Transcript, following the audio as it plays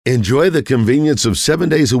Enjoy the convenience of 7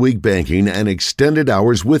 days a week banking and extended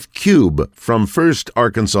hours with Cube from First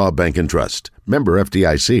Arkansas Bank and Trust. Member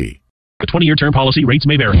FDIC. The 20-year term policy rates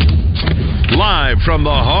may vary. Live from the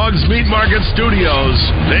Hogs Meat Market Studios,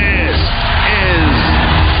 this is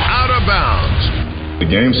Out of Bounds. The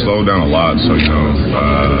game slowed down a lot, so,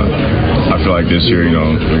 I feel like this year, you're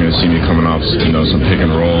going to see me coming off, some pick and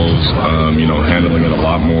rolls, handling it a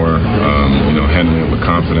lot more, handling it with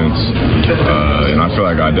confidence. And I feel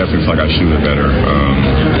like I definitely feel like I shoot it better.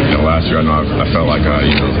 Last year, I felt like I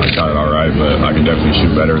shot it all right, but I can definitely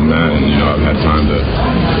shoot better than that. And, I've had time to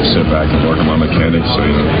sit back and work on my mechanics, so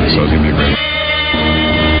it's going to be a great.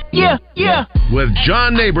 Yeah. With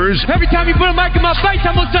John Neighbors. Every time you put a mic in my face,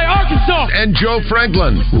 I'm going to say Arkansas. And Joe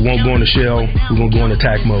Franklin. We won't go into shell. We won't go into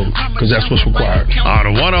attack mode because that's what's required. On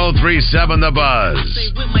 103.7 The Buzz.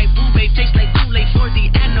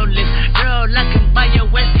 Girl, I can buy your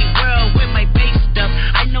Westie world with my base stuff.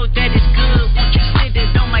 I know that it's good. Won't you sit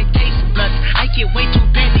it on my taste buds? I get way too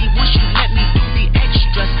busy once you let me do the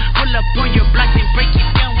extras. Pull up on your block and break it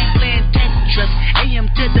down. We playing Tetris. AM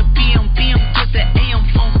to the PM, PM to the AM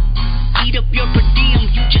phone. Eat up your per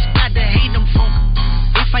diem, you just gotta hate them funk.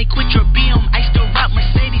 If I quit your BM, I still rock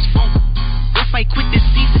Mercedes funk. If I quit this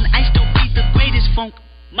season, I still be the greatest funk.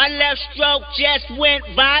 My left stroke just went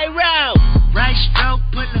viral. Right stroke,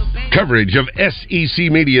 put a baby. Coverage of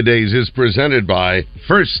SEC Media Days is presented by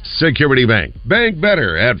First Security Bank. Bank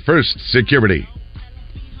better at First Security.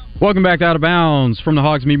 Welcome back to Out of Bounds from the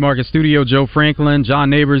Hogs Meat Market Studio. Joe Franklin,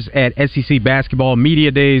 John Neighbors at SEC Basketball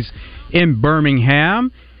Media Days in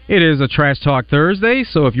Birmingham. It is a Trash Talk Thursday,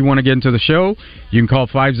 so if you want to get into the show, you can call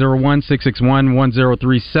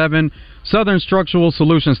 501-661-1037. Southern Structural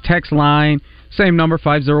Solutions text line, same number,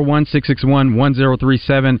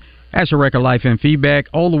 501-661-1037. Ask your record, life, and feedback.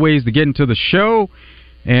 All the ways to get into the show.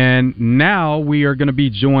 And now we are going to be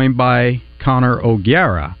joined by Connor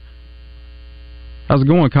O'Gara. How's it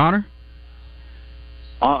going, Connor?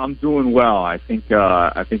 I'm doing well. I think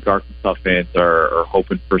Arkansas fans are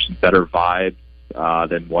hoping for some better vibes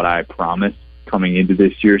than what I promised coming into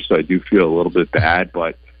this year, so I do feel a little bit bad,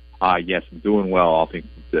 but yes, I'm doing well, all things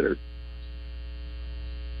considered.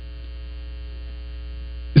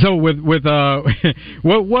 So with what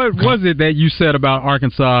was it that you said about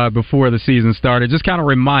Arkansas before the season started? Just kind of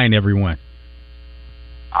remind everyone.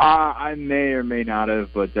 I may or may not have,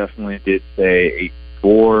 but definitely did say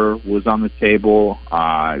 8-4 was on the table.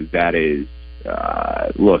 That is,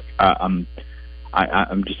 look, I'm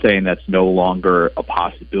just saying that's no longer a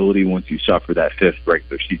possibility once you suffer that fifth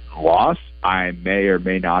regular season loss. I may or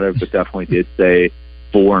may not have, but definitely did say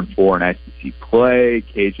 4-4 in SEC play.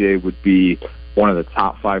 KJ would be one of the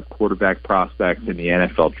top 5 quarterback prospects in the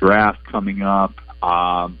NFL draft coming up.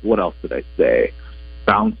 What else did I say?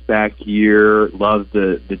 Bounce back year. Love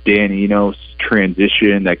the Dan Enos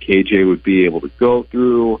transition that KJ would be able to go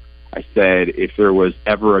through. I said if there was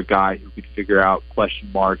ever a guy who could figure out question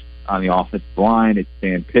marks on the offensive line, it's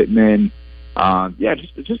Sam Pittman.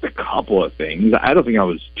 Just a couple of things. I don't think I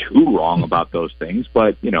was too wrong about those things,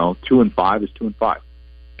 but 2-5 is 2-5.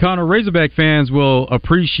 Connor, Razorback fans will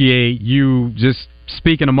appreciate you just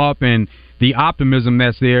speaking them up and the optimism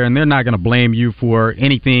that's there, and they're not going to blame you for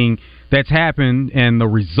anything that's happened and the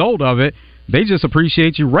result of it. They just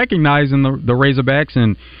appreciate you recognizing the Razorbacks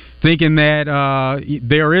and thinking that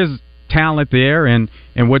there is talent there and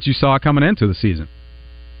what you saw coming into the season.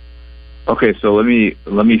 Okay, so let me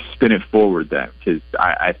spin it forward then, because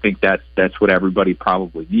I think that's what everybody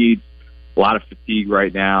probably needs. A lot of fatigue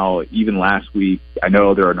right now. Even last week, I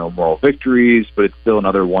know there are no moral victories, but it's still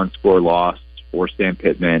another one-score loss for Sam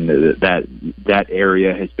Pittman. That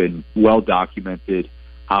area has been well documented,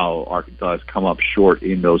 how Arkansas has come up short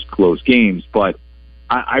in those close games. But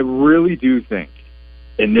I really do think,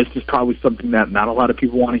 and this is probably something that not a lot of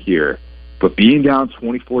people want to hear, but being down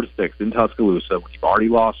 24-6 in Tuscaloosa, when you've already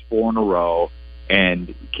lost 4 in a row,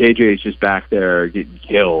 and KJ is just back there getting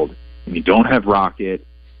killed, and you don't have Rocket,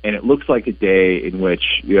 and it looks like a day in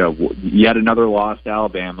which, yet another loss to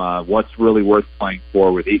Alabama, what's really worth playing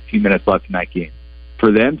for with 18 minutes left in that game.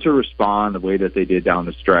 For them to respond the way that they did down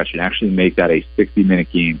the stretch and actually make that a 60-minute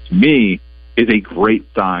game, to me, is a great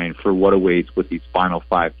sign for what awaits with these final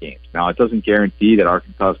 5 games. Now, it doesn't guarantee that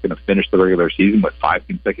Arkansas is going to finish the regular season with 5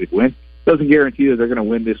 consecutive wins. It doesn't guarantee that they're going to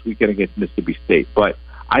win this weekend against Mississippi State. But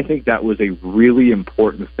I think that was a really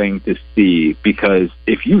important thing to see, because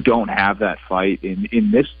if you don't have that fight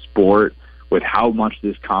in this sport, with how much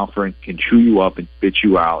this conference can chew you up and spit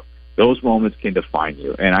you out, those moments can define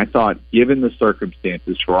you. And I thought, given the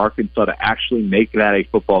circumstances, for Arkansas to actually make that a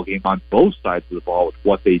football game on both sides of the ball with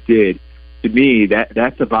what they did, to me,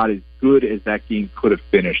 that's about as good as that game could have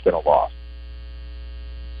finished in a loss.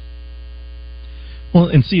 Well,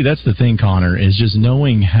 and see, that's the thing, Connor, is just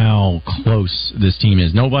knowing how close this team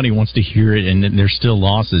is. Nobody wants to hear it, and there's still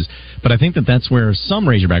losses. But I think that that's where some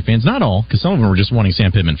Razorback fans, not all, because some of them are just wanting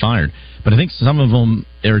Sam Pittman fired, but I think some of them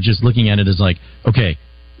are just looking at it as like, okay,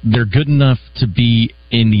 they're good enough to be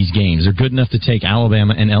in these games. They're good enough to take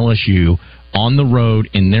Alabama and LSU on the road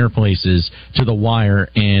in their places to the wire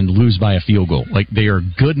and lose by a field goal. Like, they are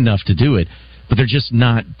good enough to do it, but they're just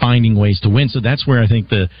not finding ways to win. So that's where I think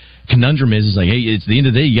the conundrum is like, hey, it's the end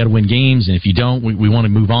of the day, you got to win games, and if you don't, we want to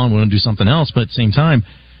move on, we want to do something else. But at the same time,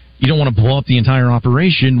 you don't want to blow up the entire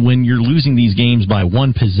operation when you're losing these games by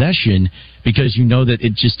one possession because you know that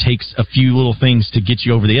it just takes a few little things to get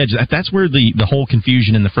you over the edge. That's where the whole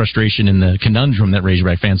confusion and the frustration and the conundrum that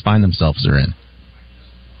Razorback fans find themselves are in.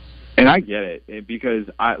 And I get it, because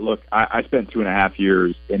I spent 2.5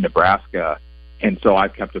 years in Nebraska, and so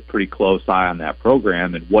I've kept a pretty close eye on that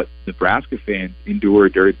program. And what Nebraska fans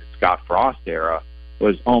endured during the Scott Frost era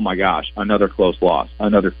was, oh my gosh, another close loss.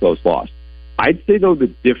 I'd say, though,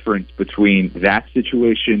 the difference between that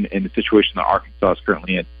situation and the situation that Arkansas is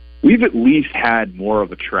currently in, we've at least had more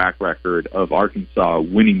of a track record of Arkansas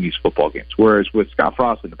winning these football games. Whereas with Scott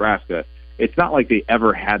Frost in Nebraska, it's not like they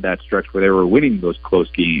ever had that stretch where they were winning those close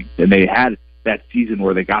games, and they had that season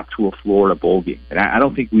where they got to a Florida bowl game. And I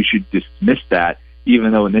don't think we should dismiss that,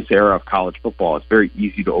 even though in this era of college football, it's very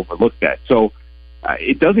easy to overlook that. So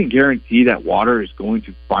it doesn't guarantee that water is going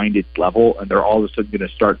to find its level and they're all of a sudden going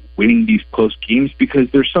to start winning these close games, because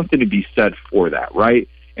there's something to be said for that, right?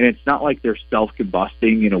 And it's not like they're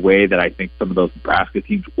self-combusting in a way that I think some of those Nebraska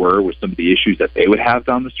teams were with some of the issues that they would have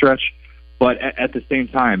down the stretch. But at the same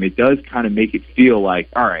time, it does kind of make it feel like,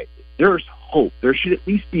 all right, there's hope. There should at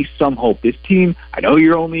least be some hope. This team, I know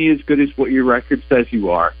you're only as good as what your record says you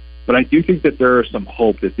are, but I do think that there is some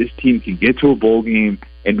hope that this team can get to a bowl game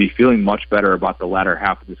and be feeling much better about the latter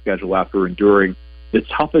half of the schedule after enduring the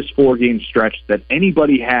toughest 4-game stretch that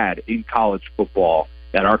anybody had in college football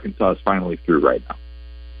that Arkansas is finally through right now.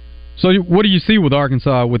 So what do you see with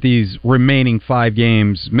Arkansas with these remaining 5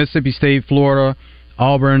 games? Mississippi State, Florida,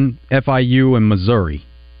 Auburn, FIU, and Missouri.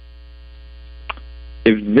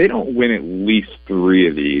 If they don't win at least 3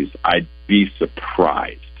 of these, I'd be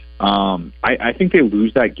surprised. I think they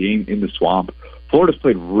lose that game in the Swamp. Florida's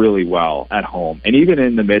played really well at home, and even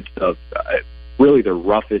in the midst of really the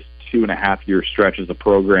roughest 2.5-year stretch as a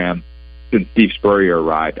program since Steve Spurrier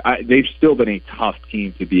arrived, they've still been a tough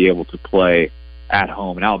team to be able to play at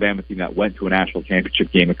home. An Alabama team that went to a national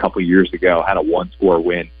championship game a couple years ago had a 1-score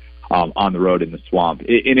win on the road in the Swamp. And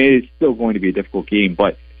it is still going to be a difficult game,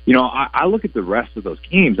 but you know, I look at the rest of those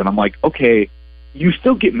games and I'm like, okay, you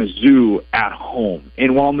still get Mizzou at home.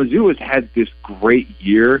 And while Mizzou has had this great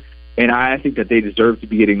year, and I think that they deserve to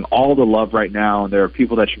be getting all the love right now, and there are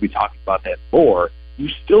people that should be talking about that more, you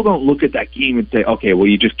still don't look at that game and say, okay, well,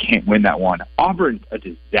 you just can't win that one. Auburn's a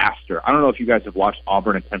disaster. I don't know if you guys have watched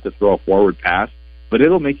Auburn attempt to throw a forward pass, but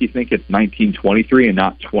it'll make you think it's 1923 and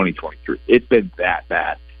not 2023. It's been that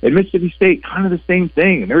bad. And Mississippi State, kind of the same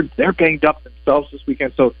thing, and they're banged up themselves this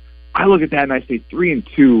weekend. So I look at that and I say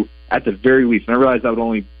 3-2 at the very least. And I realize I would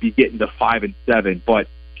only be getting to 5-7, but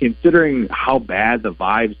considering how bad the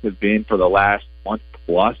vibes have been for the last month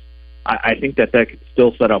plus, I think that could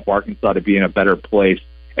still set up Arkansas to be in a better place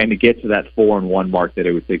and to get to that 4-1 mark that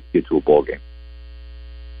it would take to get to a bowl game.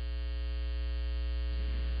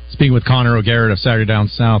 Speaking with Connor O'Garrett of Saturday Down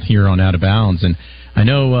South here on Out of Bounds, and I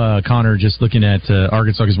know, Connor, just looking at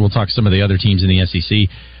Arkansas, because we'll talk some of the other teams in the SEC,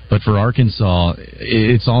 but for Arkansas,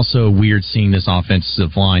 it's also weird seeing this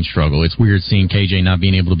offensive line struggle. It's weird seeing KJ not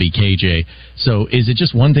being able to be KJ. So is it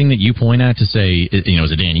just one thing that you point at to say, you know,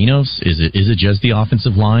 is it Dan Enos? Is it just the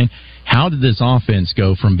offensive line? How did this offense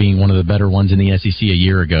go from being one of the better ones in the SEC a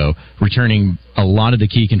year ago, returning a lot of the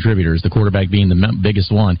key contributors, the quarterback being the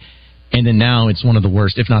biggest one, and then now it's one of the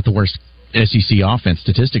worst, if not the worst, SEC offense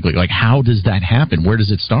statistically? Like, how does that happen? Where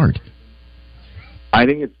does it start? I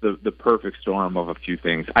think it's the perfect storm of a few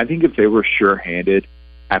things. I think if they were sure-handed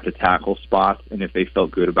at the tackle spots, and if they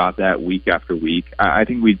felt good about that week after week, I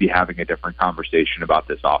think we'd be having a different conversation about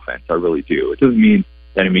this offense. I really do. It doesn't mean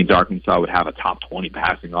that it means Arkansas would have a top 20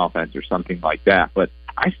 passing offense or something like that, but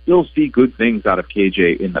I still see good things out of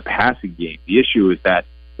KJ in the passing game. The issue is that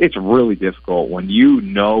it's really difficult when you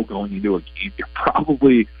know going into a game you're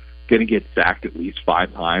probably going to get sacked at least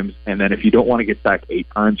 5 times, and then if you don't want to get sacked 8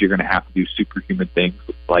 times, you're going to have to do superhuman things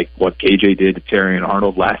like what KJ did to Terrion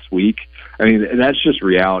Arnold last week. I mean, that's just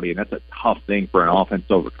reality, and that's a tough thing for an offense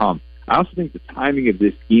to overcome. I also think the timing of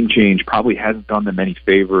this scheme change probably hasn't done them any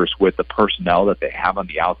favors with the personnel that they have on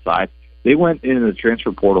the outside. they went into the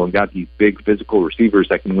transfer portal and got these big physical receivers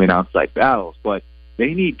that can win outside battles, but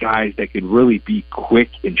they need guys that can really be quick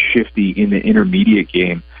and shifty in the intermediate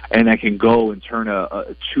game and that can go and turn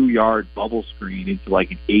a 2-yard bubble screen into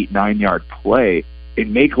like an 8-9 yard play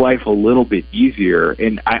and make life a little bit easier.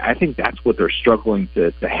 And I think that's what they're struggling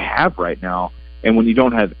to have right now. And when you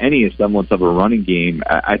don't have any semblance of a running game,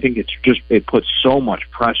 I think it puts so much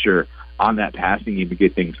pressure on that passing game to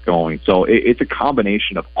get things going. So it's a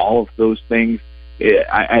combination of all of those things.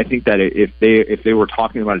 I think that if they were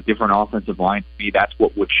talking about a different offensive line, to me, that's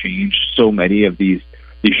what would change so many of these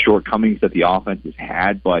shortcomings that the offense has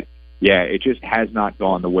had. But yeah, it just has not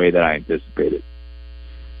gone the way that I anticipated.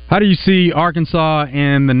 How do you see Arkansas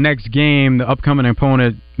in the next game, the upcoming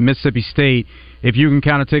opponent, Mississippi State, if you can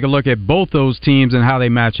kind of take a look at both those teams and how they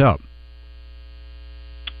match up?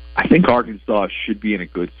 I think Arkansas should be in a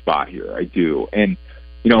good spot here. I do. And,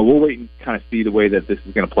 we'll wait and kind of see the way that this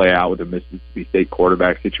is going to play out with the Mississippi State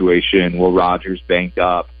quarterback situation. Will Rogers banged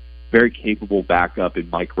up, very capable backup in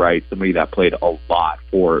Mike Wright, somebody that played a lot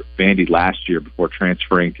for Vandy last year before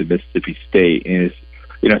transferring to Mississippi State. And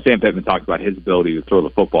Sam Pittman talked about his ability to throw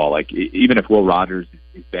the football. Like, even if Will Rogers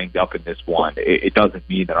is banged up in this one, it doesn't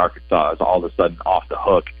mean that Arkansas is all of a sudden off the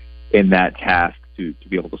hook in that task to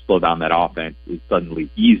be able to slow down that offense is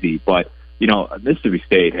suddenly easy. But, Mississippi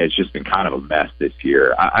State has just been kind of a mess this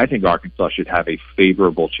year. I think Arkansas should have a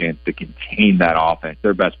favorable chance to contain that offense.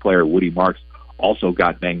 Their best player, Woody Marks, also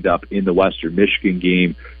got banged up in the Western Michigan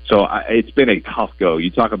game. So it's been a tough go. You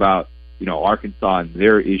talk about, Arkansas and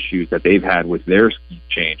their issues that they've had with their scheme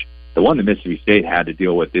change. The one that Mississippi State had to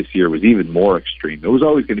deal with this year was even more extreme. It was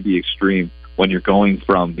always going to be extreme when you're going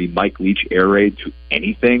from the Mike Leach air raid to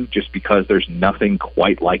anything, just because there's nothing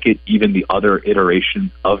quite like it, even the other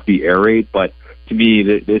iterations of the air raid. But to me,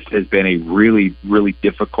 this has been a really, really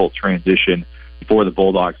difficult transition for the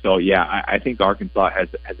Bulldogs. So, yeah, I think Arkansas has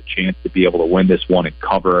a chance to be able to win this one and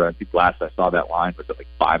cover. I think last I saw that line was at like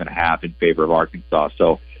 5.5 in favor of Arkansas.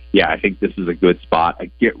 So, yeah, I think this is a good spot, a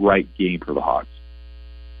get-right game for the Hogs.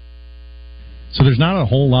 So there's not a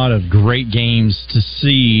whole lot of great games to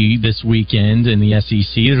see this weekend in the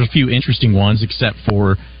SEC. There's a few interesting ones, except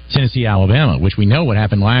for Tennessee-Alabama, which we know what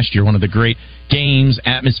happened last year. One of the great games,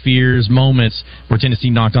 atmospheres, moments where Tennessee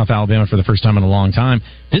knocked off Alabama for the first time in a long time.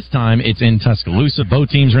 This time it's in Tuscaloosa.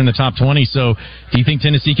 Both teams are in the top 20. So do you think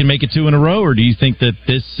Tennessee can make it 2 in a row, or do you think that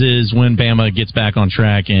this is when Bama gets back on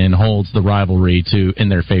track and holds the rivalry in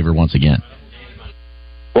their favor once again?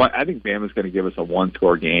 Well, I think Bama's going to give us a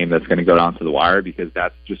one-score game that's going to go down to the wire, because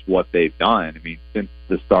that's just what they've done. I mean, since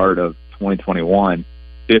the start of 2021,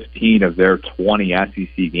 15 of their 20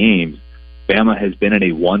 SEC games, Bama has been in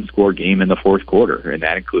a one-score game in the fourth quarter, and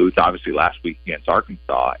that includes, obviously, last week against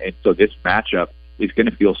Arkansas. And so this matchup is going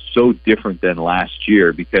to feel so different than last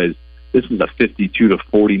year, because this was a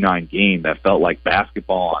 52-49 game that felt like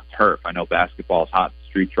basketball on turf. I know basketball is hot in the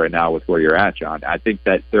streets right now with where you're at, John. I think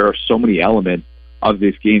that there are so many elements of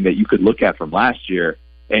this game that you could look at from last year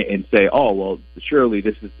and say, oh, well, surely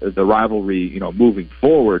this is the rivalry, moving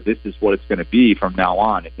forward. This is what it's going to be from now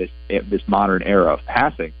on in this modern era of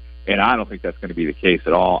passing. And I don't think that's going to be the case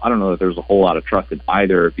at all. I don't know that there's a whole lot of trust in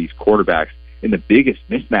either of these quarterbacks. And the biggest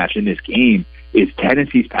mismatch in this game is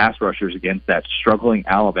Tennessee's pass rushers against that struggling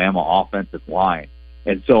Alabama offensive line.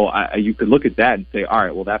 And so you could look at that and say, all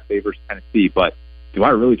right, well, that favors Tennessee. But do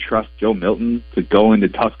I really trust Joe Milton to go into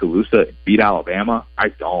Tuscaloosa and beat Alabama? I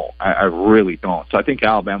don't. I really don't. So I think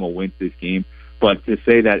Alabama wins this game. But to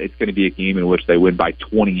say that it's going to be a game in which they win by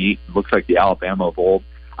 28, it looks like the Alabama of old,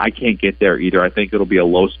 I can't get there either. I think it'll be a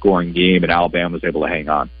low-scoring game, and Alabama's able to hang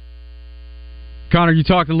on. Connor, you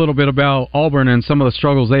talked a little bit about Auburn and some of the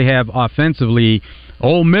struggles they have offensively.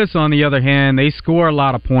 Ole Miss, on the other hand, they score a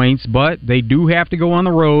lot of points, but they do have to go on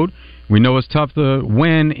the road. We know it's tough to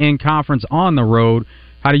win in conference on the road.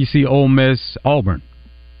 How do you see Ole Miss, Auburn?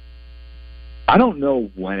 I don't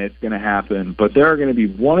know when it's going to happen, but there are going to be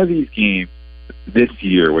one of these games this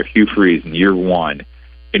year with Hugh Freeze in year one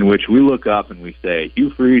in which we look up and we say, Hugh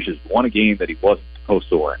Freeze has won a game that he wasn't supposed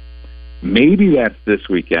to win. Maybe that's this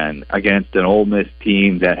weekend against an Ole Miss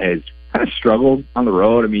team that has kind of struggled on the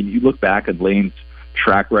road. I mean, you look back at Lane's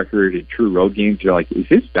track record in true road games, you're like, is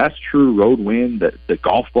his best true road win the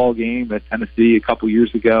golf ball game at Tennessee a couple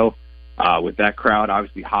years ago with that crowd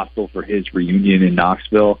obviously hostile for his reunion in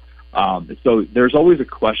Knoxville? So there's always a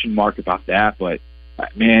question mark about that, but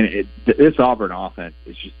man, this Auburn offense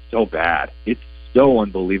is just so bad. It's so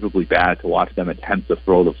unbelievably bad to watch them attempt to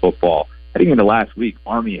throw the football. Heading into last week,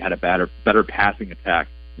 Army had a better passing attack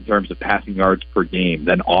in terms of passing yards per game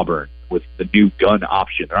than Auburn with the new gun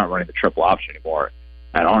option. They're not running the triple option anymore.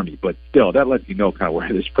 at Army. But still, that lets you know kind of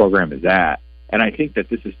where this program is at. And I think that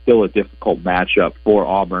this is still a difficult matchup for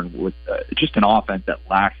Auburn with just an offense that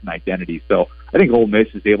lacks an identity. So I think Ole Miss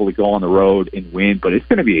is able to go on the road and win, but it's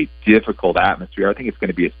going to be a difficult atmosphere. I think it's going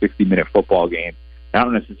to be a 60-minute football game. I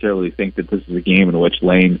don't necessarily think that this is a game in which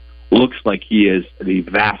Lane looks like he is the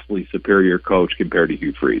vastly superior coach compared to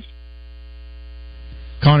Hugh Freeze.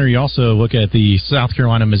 Connor, you also look at the South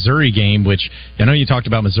Carolina-Missouri game, which I know you talked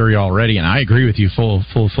about Missouri already, and I agree with you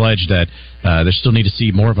full-fledged that they still need to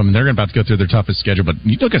see more of them, and they're about to go through their toughest schedule. But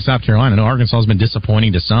you look at South Carolina. I know Arkansas has been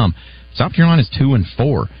disappointing to some. South Carolina's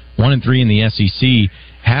 2-4, 1-3 in the SEC.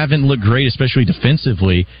 Haven't looked great, especially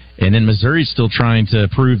defensively. And then Missouri's still trying to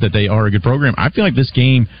prove that they are a good program. I feel like this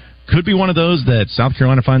game could be one of those that South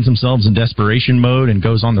Carolina finds themselves in desperation mode and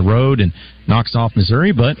goes on the road and knocks off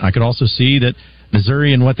Missouri. But I could also see that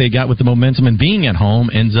Missouri and what they got with the momentum and being at home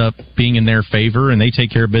ends up being in their favor, and they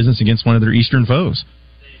take care of business against one of their Eastern foes.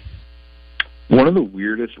 One of the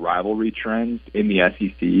weirdest rivalry trends in the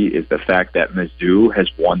SEC is the fact that Mizzou has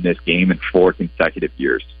won this game in 4 consecutive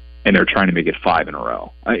years, and they're trying to make it 5 in a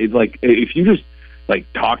row. It's like, if you just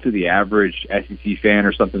talk to the average SEC fan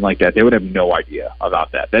or something like that, they would have no idea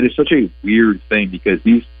about that. That is such a weird thing because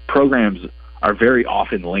these programs are very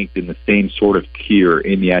often linked in the same sort of tier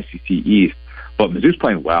in the SEC East. But Mizzou's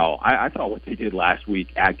playing well. I thought what they did last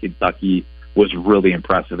week at Kentucky was really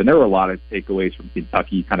impressive. And there were a lot of takeaways from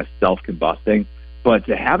Kentucky kind of self-combusting. But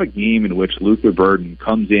to have a game in which Luther Burden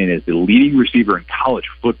comes in as the leading receiver in college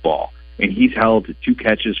football, and he's held to 2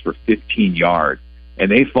 catches for 15 yards, and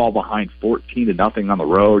they fall behind 14-0 on the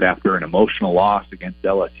road after an emotional loss against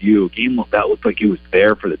LSU, a game that looked like it was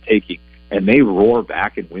there for the taking, and they roar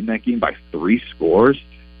back and win that game by 3 scores,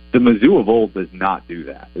 the Mizzou of old does not do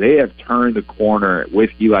that. They have turned the corner with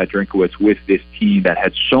Eli Drinkwitz, with this team that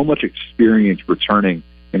had so much experience returning,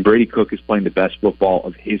 and Brady Cook is playing the best football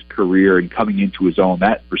of his career and coming into his own.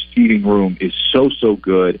 That receiving room is so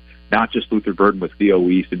good, not just Luther Burden with Theo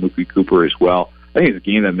Weiss and Mookie Cooper as well. I think it's a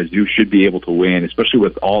game that Mizzou should be able to win, especially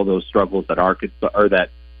with all those struggles that that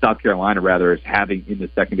South Carolina is having in the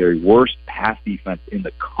secondary. Worst pass defense in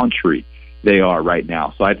the country they are right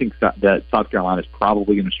now. So I think that South Carolina is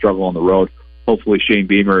probably going to struggle on the road. Hopefully Shane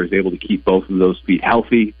Beamer is able to keep both of those feet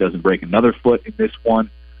healthy, doesn't break another foot in this one,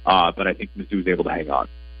 but I think Mizzou is able to hang on.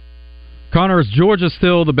 Connor, is Georgia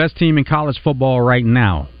still the best team in college football right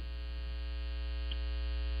now?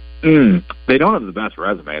 They don't have the best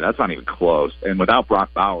resume. That's not even close. And without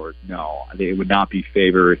Brock Bowers, no, they would not be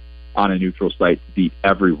favored on a neutral site to beat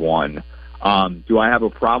everyone. Do I have a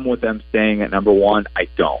problem with them staying at number 1? I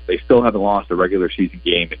don't. They still haven't lost a regular season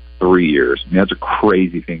game in 3 years. I mean, that's a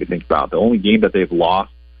crazy thing to think about. The only game that they've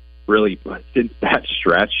lost really since that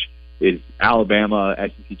stretch is Alabama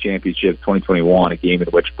SEC Championship 2021, a game in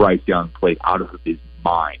which Bryce Young played out of his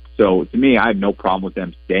mind. So to me, I have no problem with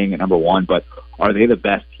them staying at number 1, but are they the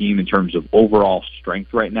best team in terms of overall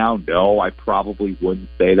strength right now? No, I probably wouldn't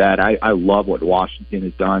say that. I love what Washington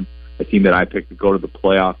has done. A team that I picked to go to the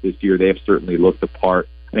playoff this year, they have certainly looked the part.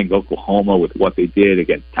 I think Oklahoma, with what they did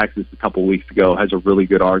against Texas a couple weeks ago, has a really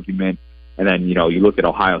good argument. And then, you look at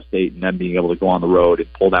Ohio State and them being able to go on the road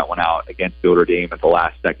and pull that one out against Notre Dame at the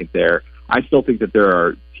last second there. I still think that there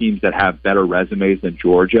are teams that have better resumes than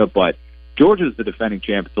Georgia, but Georgia's the defending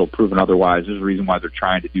champ until proven otherwise. There's a reason why they're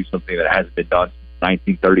trying to do something that hasn't been done since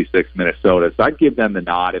 1936 Minnesota. So I'd give them the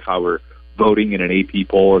nod if I were voting in an AP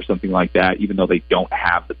poll or something like that, even though they don't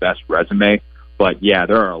have the best resume. But, yeah,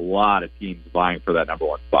 there are a lot of teams vying for that number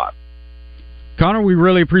 1 spot. Connor, we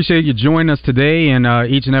really appreciate you joining us today and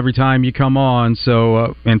each and every time you come on.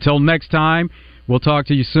 So until next time, we'll talk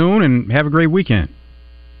to you soon, and have a great weekend.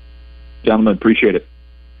 Gentlemen, appreciate it.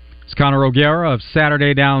 It's Connor O'Gara of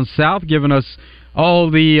Saturday Down South giving us all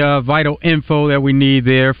the vital info that we need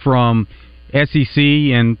there from SEC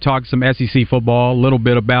and talk some SEC football, a little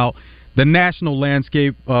bit about the national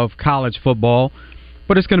landscape of college football.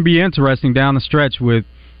 But it's going to be interesting down the stretch with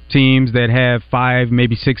teams that have 5,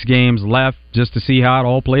 maybe 6 games left just to see how it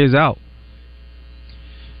all plays out.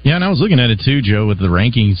 Yeah, and I was looking at it too, Joe, with the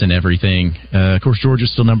rankings and everything. Of course,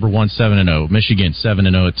 Georgia's still number 1, 7-0. Michigan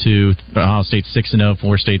 7-0 at 2. Ohio State 6-0.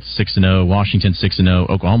 Florida State 6-0. Washington 6-0.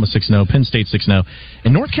 Oklahoma 6-0. Penn State 6-0.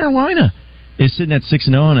 And North Carolina is sitting at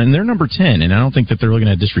 6-0, and they're number 10. And I don't think that they're looking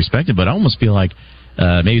at disrespected, but I almost feel like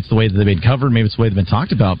maybe it's the way that they've been covered, maybe it's the way they've been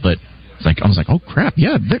talked about, but I was like, oh crap,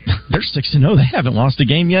 yeah, they're 6-0. They haven't lost a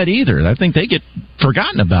game yet either. I think they get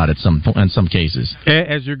forgotten about in some cases.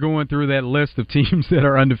 As you're going through that list of teams that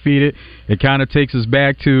are undefeated, it kind of takes us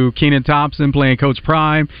back to Keenan Thompson playing Coach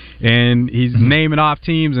Prime, and he's naming off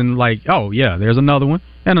teams and like, oh yeah, there's another one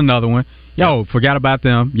and another one. Oh, forgot about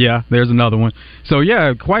them. Yeah, there's another one. So,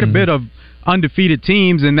 yeah, quite a bit of undefeated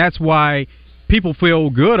teams, and that's why people feel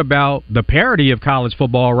good about the parity of college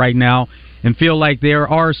football right now and feel like there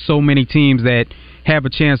are so many teams that have a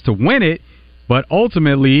chance to win it, but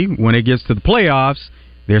ultimately, when it gets to the playoffs,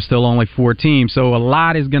 there's still only 4 teams. So a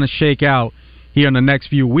lot is going to shake out here in the next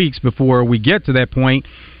few weeks before we get to that point.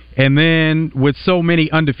 And then with so many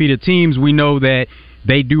undefeated teams, we know that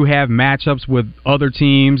they do have matchups with other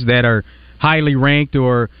teams that are highly ranked,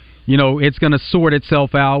 or, it's going to sort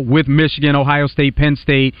itself out with Michigan, Ohio State, Penn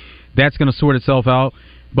State. That's going to sort itself out.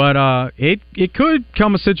 But it could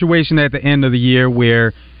come a situation at the end of the year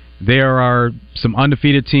where there are some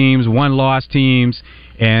undefeated teams, one-loss teams,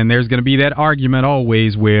 and there's going to be that argument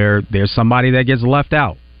always where there's somebody that gets left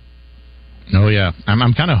out. Oh, yeah.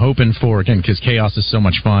 I'm kind of hoping for, again, because chaos is so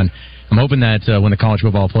much fun, I'm hoping that when the college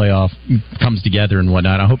football playoff comes together and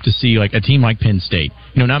whatnot, I hope to see like a team like Penn State.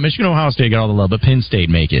 Not Michigan, Ohio State get all the love, but Penn State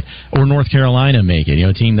make it. Or North Carolina make it.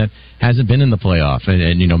 A team that hasn't been in the playoff.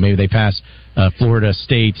 And maybe they pass Florida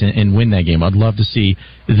State and win that game. I'd love to see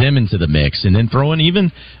them into the mix. And then throw in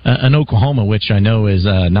even an Oklahoma, which I know is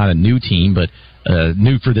not a new team, but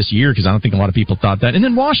new for this year, because I don't think a lot of people thought that. And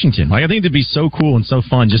then Washington. I think it'd be so cool and so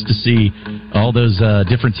fun just to see all those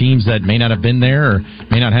different teams that may not have been there or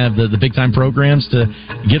may not have the big-time programs to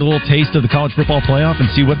get a little taste of the college football playoff and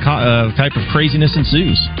see what type of craziness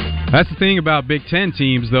ensues. That's the thing about Big Ten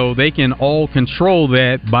teams, though. They can all control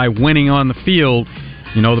that by winning on the field.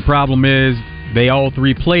 The problem is they all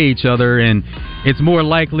 3 play each other, and it's more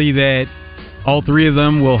likely that all 3 of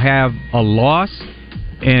them will have a loss,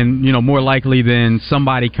 and more likely than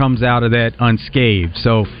somebody comes out of that unscathed.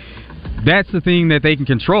 So that's the thing that they can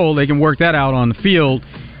control. They can work that out on the field.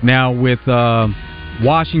 Now with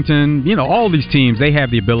Washington, all these teams, they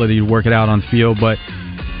have the ability to work it out on the field. But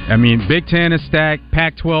Big Ten is stacked,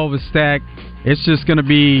 Pac-12 is stacked. It's just going to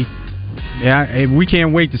be, we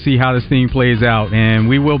can't wait to see how this thing plays out, and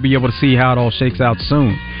we will be able to see how it all shakes out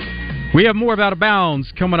soon. We have more of Out of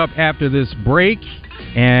Bounds coming up after this break,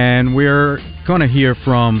 and we're going to hear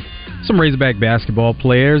from some Razorback basketball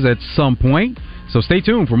players at some point. So stay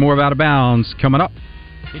tuned for more of Out of Bounds coming up.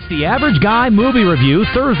 It's the Average Guy Movie Review,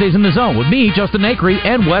 Thursdays in the Zone, with me, Justin Acree,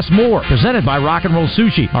 and Wes Moore, presented by Rock and Roll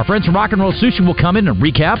Sushi. Our friends from Rock and Roll Sushi will come in and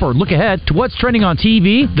recap or look ahead to what's trending on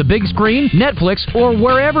TV, the big screen, Netflix, or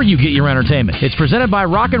wherever you get your entertainment. It's presented by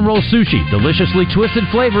Rock and Roll Sushi, deliciously twisted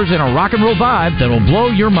flavors in a rock and roll vibe that will blow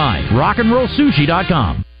your mind.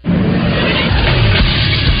 rockandrollsushi.com.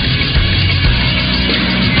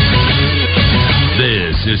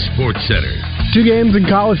 This is SportsCenter. 2 games in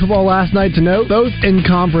college football last night to note, both in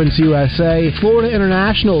Conference USA. Florida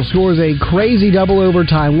International scores a crazy double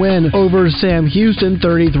overtime win over Sam Houston,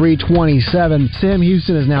 33-27. Sam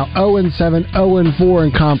Houston is now 0-7, 0-4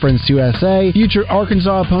 in Conference USA. Future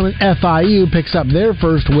Arkansas opponent FIU picks up their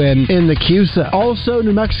first win in the CUSA. Also,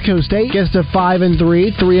 New Mexico State gets to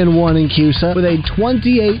 5-3, 3-1 in CUSA with a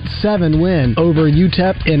 28-7 win over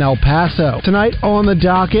UTEP in El Paso. Tonight on the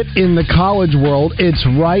docket in the college world, it's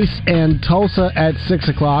Rice and Tulsa at 6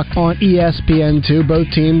 o'clock on ESPN2.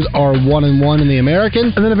 Both teams are 1-1 in the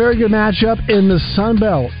American. And then a very good matchup in the Sun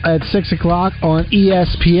Belt at 6 o'clock on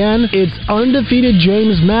ESPN. It's undefeated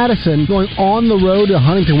James Madison going on the road to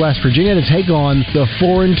Huntington, West Virginia to take on the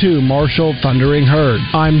 4-2 Marshall Thundering Herd.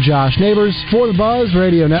 I'm Josh Neighbors for the Buzz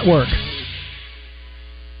Radio Network.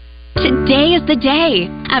 Today is the day.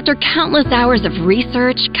 After countless hours of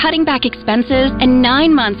research, cutting back expenses, and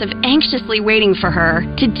 9 months of anxiously waiting for her,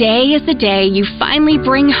 today is the day you finally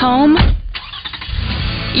bring home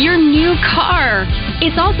your new car.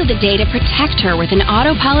 It's also the day to protect her with an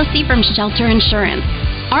auto policy from Shelter Insurance.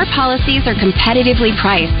 Our policies are competitively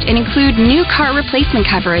priced and include new car replacement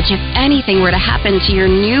coverage if anything were to happen to your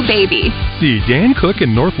new baby. See Dan Cook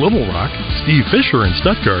in North Little Rock, Steve Fisher in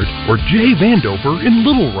Stuttgart, or Jay Vandover in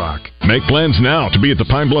Little Rock. Make plans now to be at the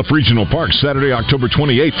Pine Bluff Regional Park Saturday, October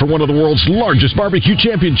 28th for one of the world's largest barbecue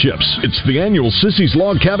championships. It's the annual Sissy's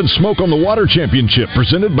Log Cabin Smoke on the Water Championship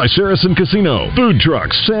presented by Saracen Casino. Food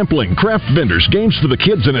trucks, sampling, craft vendors, games for the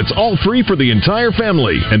kids, and it's all free for the entire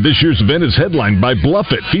family. And this year's event is headlined by Bluff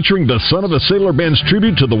It, featuring the Son of a Sailor Band's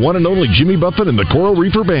tribute to the one and only Jimmy Buffett and the Coral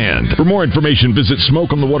Reefer Band. For more information, visit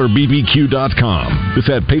SmokeOnTheWaterBBQ.com. This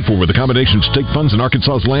ad paid for with a combination of state funds and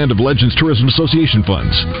Arkansas's Land of Legends Tourism Association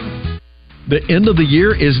funds. The end of the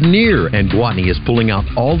year is near, and Gwatney is pulling out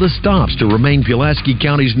all the stops to remain Pulaski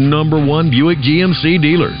County's #1 Buick GMC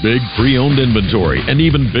dealer. Big pre-owned inventory and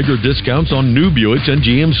even bigger discounts on new Buicks and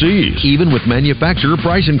GMCs, even with manufacturer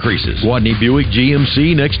price increases. Gwatney Buick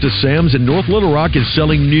GMC next to Sam's in North Little Rock is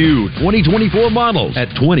selling new 2024 models at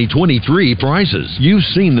 2023 prices. You've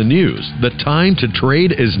seen the news. The time to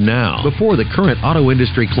trade is now, before the current auto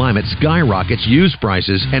industry climate skyrockets used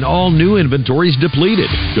prices and all new inventory is depleted.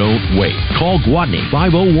 Don't wait. Call Gwatney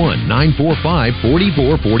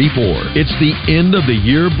 501-945-4444. It's the end of the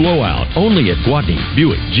year blowout, only at Gwatney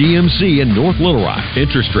Buick GMC in North Little Rock.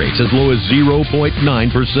 Interest rates as low as 0.9%.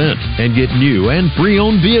 And get new and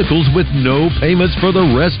pre-owned vehicles with no payments for the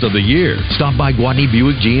rest of the year. Stop by Gwatney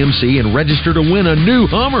Buick GMC and register to win a new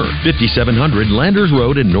Hummer. 5700 Landers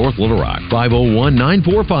Road in North Little Rock.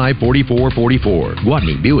 501-945-4444.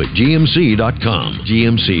 GwatneyBuickGMC.com.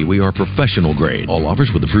 GMC, we are professional grade. All offers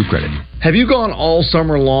with approved credit. Have you gone all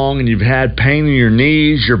summer long and you've had pain in your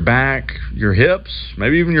knees, your back, your hips,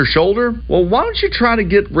 maybe even your shoulder? Well, why don't you try to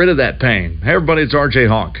get rid of that pain? Hey everybody, it's RJ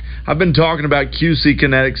Hawk. I've been talking about QC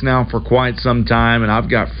Kinetics now for quite some time, and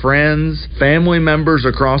I've got friends, family members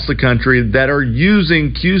across the country that are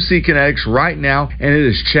using QC Kinetics right now, and it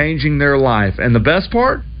is changing their life. And the best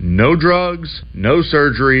part? No drugs, no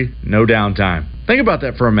surgery, no downtime. Think about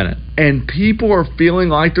that for a minute. And people are feeling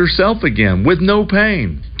like they're self again with no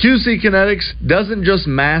pain. QC Kinetics doesn't just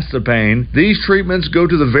mask the pain. These treatments go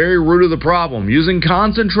to the very root of the problem, using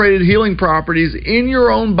concentrated healing properties in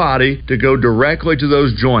your own body to go directly to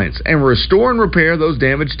those joints and restore and repair those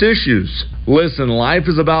damaged tissues. Listen, life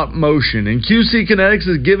is about motion, and QC Kinetics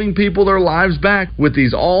is giving people their lives back with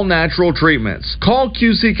these all-natural treatments. Call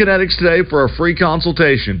QC Kinetics today for a free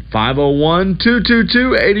consultation.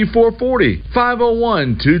 501-222-8440.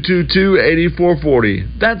 501-222-8440.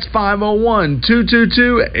 That's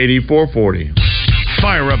 501-222-8440.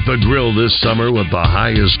 Fire up the grill this summer with the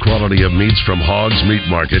highest quality of meats from Hogs Meat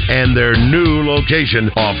Market and their new location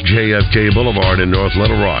off JFK Boulevard in North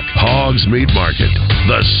Little Rock. Hogs Meat Market,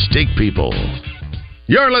 the steak people.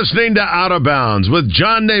 You're listening to Out of Bounds with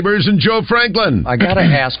John Neighbors and Joe Franklin. I got to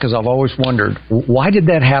ask, because I've always wondered, why did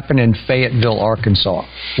that happen in Fayetteville, Arkansas?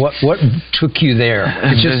 What took you there?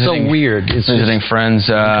 It's just so weird. It's visiting friends,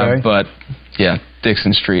 but yeah,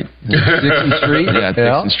 Dixon Street. Dixon Street? Yeah,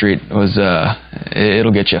 Dixon Street. It was,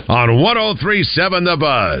 it'll get you. On 103.7 The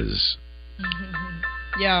Buzz.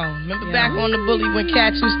 Yo, remember back on the bully when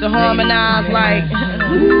cats used to harmonize like...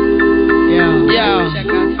 Yo,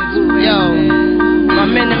 my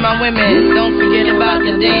men and my women, don't forget about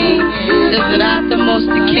the dean. This is Optimus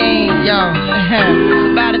the king. Yo, it's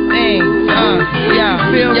about a thing.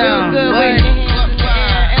 Feel real good. Wait.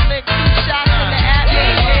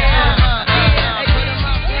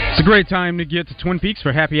 It's a great time to get to Twin Peaks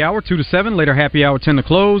for happy hour, 2 to 7. Later, happy hour, 10 to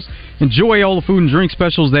close. Enjoy all the food and drink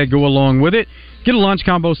specials that go along with it. Get a lunch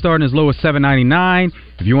combo starting as low as $7.99.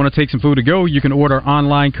 If you want to take some food to go, you can order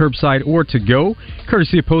online, curbside, or to go,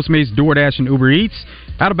 courtesy of Postmates, DoorDash, and Uber Eats.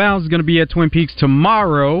 Out of Bounds is going to be at Twin Peaks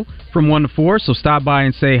tomorrow from 1 to 4, so stop by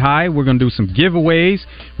and say hi. We're going to do some giveaways.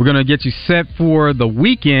 We're going to get you set for the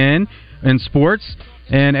weekend in sports.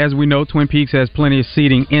 And as we know, Twin Peaks has plenty of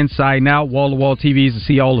seating inside and out, wall-to-wall TVs to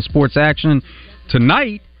see all the sports action.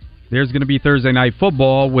 Tonight, there's going to be Thursday Night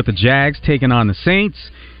Football with the Jags taking on the Saints.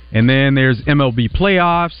 And then there's MLB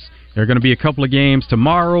playoffs. There are going to be a couple of games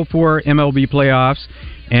tomorrow for MLB playoffs.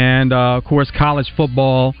 And, of course, college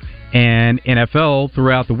football and NFL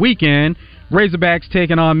throughout the weekend. Razorbacks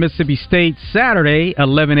taking on Mississippi State Saturday,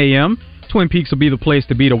 11 a.m. Twin Peaks will be the place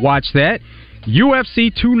to be to watch that.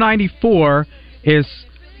 UFC 294 is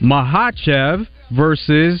Makhachev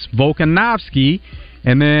versus Volkanovski.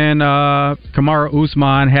 And then Kamaru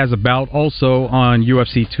Usman has a bout also on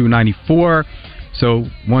UFC 294. So,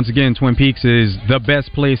 once again, Twin Peaks is the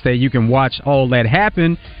best place that you can watch all that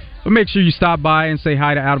happen. But make sure you stop by and say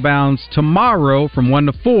hi to Out of Bounds tomorrow from 1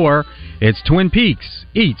 to 4. It's Twin Peaks.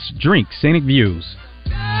 Eats, drinks, scenic views.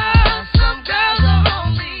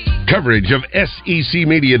 Coverage of SEC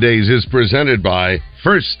Media Days is presented by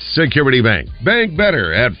First Security Bank. Bank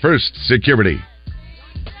better at First Security.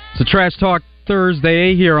 It's a Trash Talk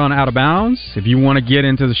Thursday here on Out of Bounds. If you want to get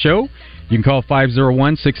into the show, you can call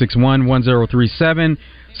 501-661-1037.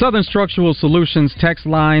 Southern Structural Solutions text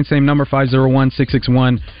line, same number,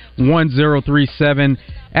 501-661-1037.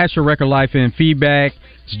 Asher Record Life and Feedback.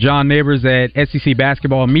 It's John Neighbors at SEC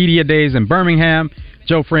Basketball Media Days in Birmingham.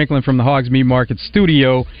 Joe Franklin from the Hogs Meat Market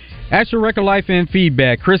Studio. Asher Record Life and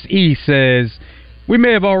Feedback. Chris E. says, we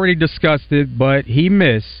may have already discussed it, but he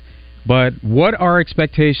missed. But what are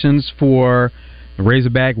expectations for the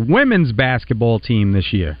Razorback women's basketball team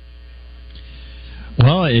this year?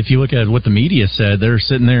 Well, if you look at what the media said, they're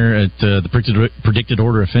sitting there at the predicted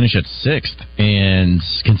order of finish at 6th. And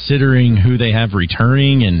considering who they have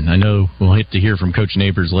returning, and I know we'll have to hear from Coach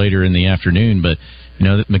Neighbors later in the afternoon, but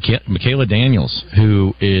Michaela Daniels,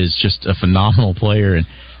 who is just a phenomenal player, and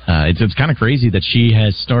it's kind of crazy that she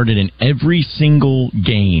has started in every single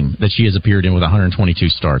game that she has appeared in with 122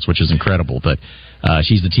 starts, which is incredible. But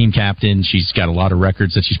she's the team captain. She's got a lot of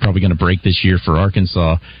records that she's probably going to break this year for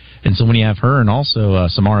Arkansas. And so when you have her and also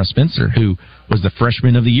Samara Spencer, who was the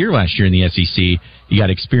freshman of the year last year in the SEC, you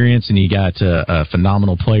got experience and you got a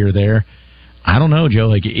phenomenal player there. I don't know, Joe.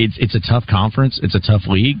 Like it's a tough conference, it's a tough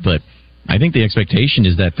league, but I think the expectation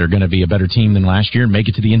is that they're going to be a better team than last year and make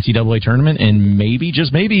it to the NCAA tournament, and maybe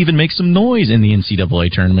just maybe even make some noise in the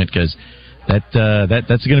NCAA tournament, because that's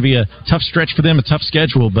going to be a tough stretch for them, a tough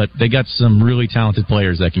schedule, but they got some really talented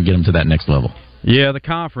players that can get them to that next level. Yeah, the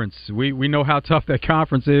conference. We know how tough that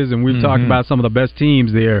conference is, and we've talked about some of the best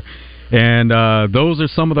teams there. And those are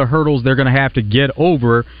some of the hurdles they're going to have to get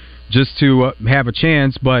over just to have a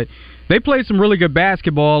chance. But they played some really good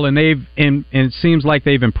basketball, and it seems like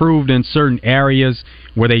they've improved in certain areas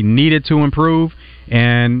where they needed to improve.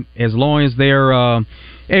 And as long as they're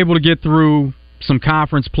able to get through some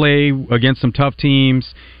conference play against some tough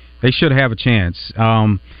teams, they should have a chance.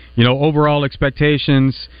 Overall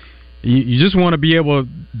expectations, you just want to be able,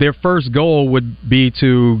 their first goal would be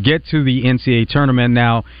to get to the NCAA tournament.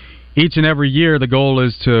 Now, each and every year the goal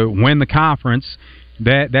is to win the conference.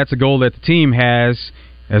 That's a goal that the team has.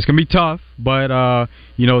 It's going to be tough, but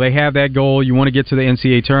they have that goal. You want to get to the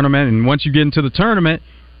NCAA tournament, and once you get into the tournament,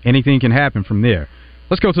 anything can happen from there.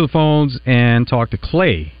 Let's go to the phones and talk to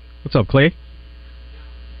Clay. What's up, Clay?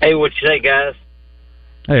 Hey, what you say, guys?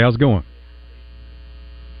 Hey, how's it going?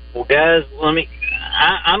 Well, guys, I'm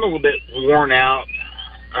a little bit worn out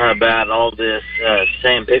about all this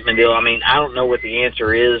Sam Pittman deal. I mean, I don't know what the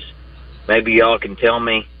answer is. Maybe y'all can tell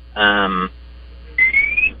me. I'm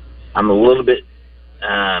a little bit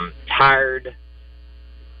tired.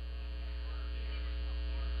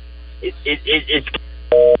 It's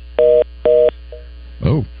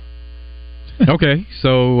Oh. Okay,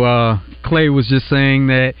 so Clay was just saying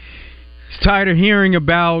that he's tired of hearing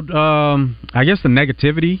about, I guess, the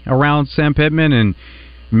negativity around Sam Pittman, and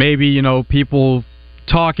maybe, people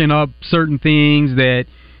talking up certain things that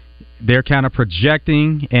they're kind of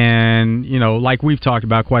projecting. And, like we've talked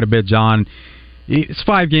about quite a bit, John, it's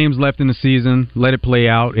 5 games left in the season. Let it play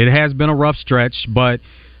out. It has been a rough stretch, but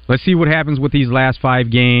let's see what happens with these last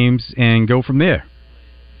 5 games and go from there.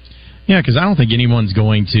 Yeah, because I don't think anyone's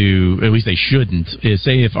going to, at least they shouldn't,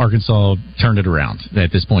 say if Arkansas turned it around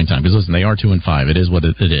at this point in time. Because, listen, they are 2-5. It is what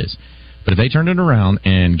it is. But if they turned it around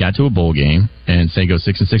and got to a bowl game and, say, go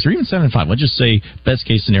 6-6 or even 7-5, let's just say best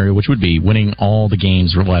case scenario, which would be winning all the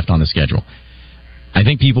games left on the schedule, I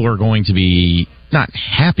think people are going to be not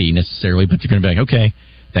happy necessarily, but they're going to be like, okay,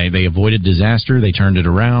 they avoided disaster, they turned it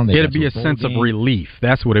around. It'd be a sense of relief.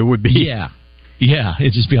 That's what it would be. Yeah,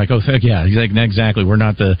 it'd just be like, exactly. We're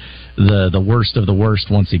not the worst of the worst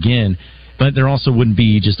once again. But there also wouldn't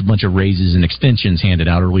be just a bunch of raises and extensions handed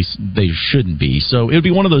out, or at least they shouldn't be. So it would be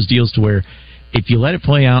one of those deals to where if you let it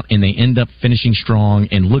play out and they end up finishing strong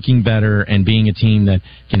and looking better and being a team that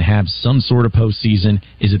can have some sort of postseason,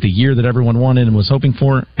 is it the year that everyone wanted and was hoping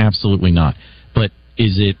for? Absolutely not. But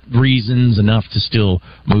is it reasons enough to still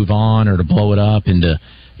move on or to blow it up and to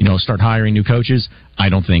start hiring new coaches? I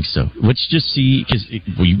don't think so. Let's just see, because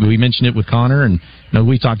we mentioned it with Connor, and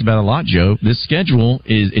we talked about it a lot, Joe. This schedule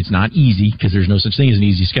it's not easy, because there's no such thing as an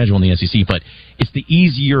easy schedule in the SEC, but it's the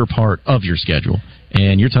easier part of your schedule.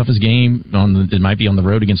 And your toughest game it might be on the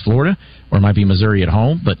road against Florida, or it might be Missouri at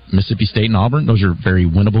home, but Mississippi State and Auburn, those are very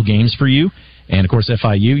winnable games for you. And, of course,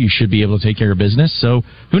 FIU, you should be able to take care of business. So,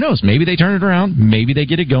 who knows? Maybe they turn it around. Maybe they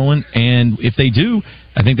get it going. And if they do,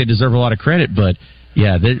 I think they deserve a lot of credit. But,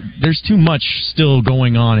 yeah, there's too much still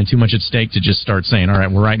going on and too much at stake to just start saying, all right,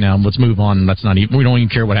 well, right now, let's move on. We don't even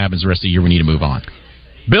care what happens the rest of the year. We need to move on.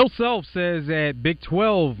 Bill Self says at Big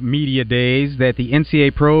 12 Media Days that the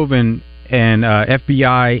NCAA probe and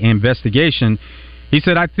FBI investigation, he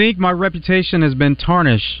said, I think my reputation has been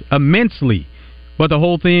tarnished immensely. But the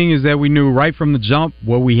whole thing is that we knew right from the jump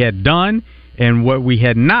what we had done and what we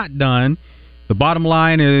had not done. The bottom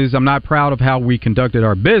line is I'm not proud of how we conducted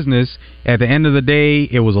our business. At the end of the day,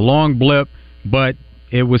 it was a long blip, but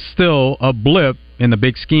it was still a blip in the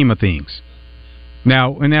big scheme of things.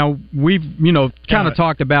 Now we've, kind of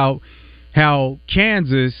talked about how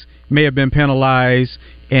Kansas may have been penalized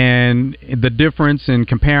and the difference in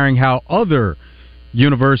comparing how other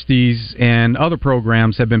universities and other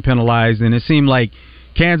programs have been penalized, and it seemed like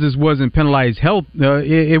Kansas wasn't penalized.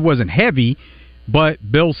 It wasn't heavy,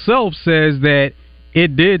 But Bill Self says that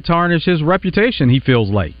it did tarnish his reputation, he feels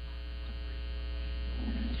like.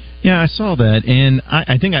 Yeah, I saw that, and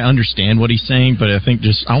I think I understand what he's saying, but I think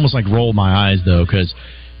just I almost like roll my eyes, though, because,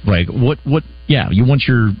 like, yeah, you want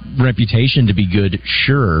your reputation to be good,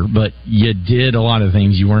 sure, but you did a lot of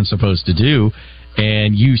things you weren't supposed to do,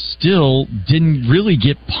 and you still didn't really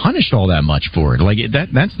get punished all that much for it. Like,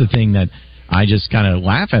 that's the thing that I just kind of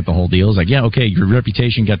laugh at the whole deal. It's like, yeah, okay, your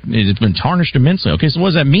reputation it's been tarnished immensely. Okay, so what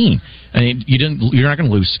does that mean? I mean, you're not going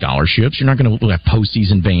to lose scholarships. You're not going to have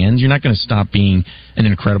postseason bans. You're not going to stop being an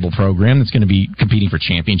incredible program that's going to be competing for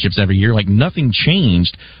championships every year. Like, nothing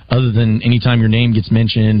changed other than anytime your name gets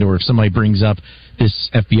mentioned or if somebody brings up this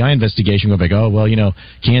FBI investigation, go like, oh, well,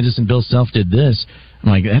 Kansas and Bill Self did this. I'm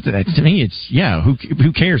like, that to me, it's, yeah,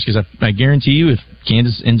 who cares? Because I guarantee you if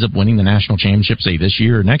Kansas ends up winning the national championship, say this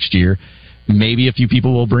year or next year, maybe a few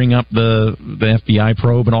people will bring up the FBI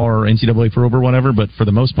probe and all, or NCAA probe or whatever, but for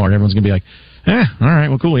the most part, everyone's going to be like, all right,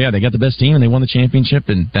 well, cool, yeah, they got the best team and they won the championship,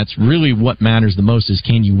 and that's really what matters the most is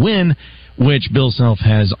can you win, which Bill Self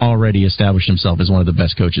has already established himself as one of the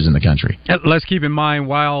best coaches in the country. Let's keep in mind,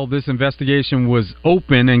 while this investigation was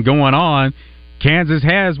open and going on, Kansas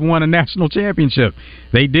has won a national championship.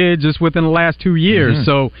 They did just within the last 2 years, Mm-hmm.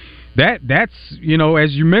 so that's, as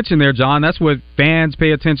you mentioned there, John, that's what fans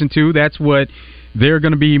pay attention to. That's what they're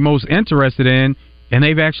going to be most interested in, and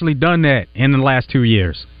they've actually done that in the last 2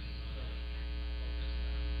 years.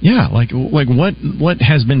 Yeah, like what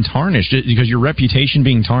has been tarnished? Because your reputation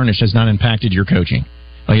being tarnished has not impacted your coaching.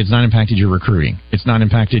 Like, it's not impacted your recruiting. It's not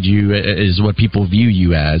impacted you as what people view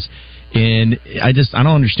you as. And I don't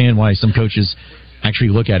understand why some coaches actually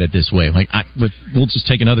look at it this way. Like, we'll just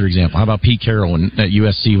take another example. How about Pete Carroll at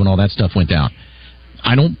USC when all that stuff went down?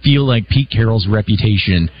 I don't feel like Pete Carroll's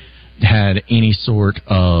reputation had any sort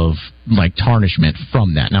of like tarnishment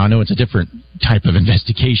from that. Now, I know it's a different type of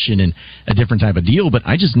investigation and a different type of deal, but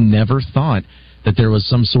I just never thought that there was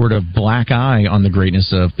some sort of black eye on the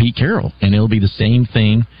greatness of Pete Carroll. And it'll be the same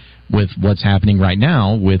thing with what's happening right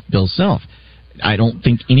now with Bill Self. I don't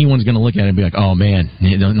think anyone's going to look at it and be like, oh, man,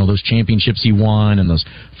 those championships he won and those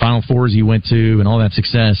Final Fours he went to and all that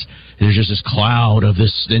success, there's just this cloud of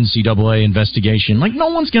this NCAA investigation. Like, no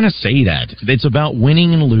one's going to say that. It's about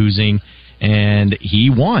winning and losing, and he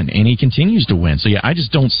won, and he continues to win. So, yeah, I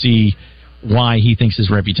just don't see why he thinks his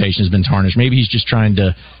reputation has been tarnished. Maybe he's just trying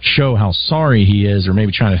to show how sorry he is, or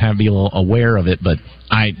maybe trying to be a little aware of it, but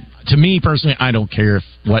to me, personally, I don't care if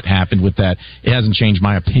what happened with that. It hasn't changed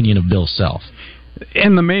my opinion of Bill Self.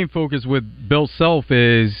 And the main focus with Bill Self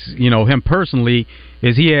is, him personally,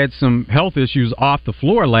 is he had some health issues off the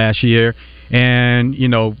floor last year. And,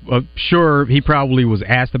 sure, he probably was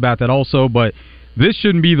asked about that also, but this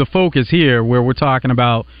shouldn't be the focus here where we're talking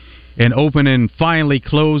about an open and finally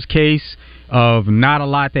closed case of not a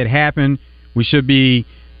lot that happened. We should be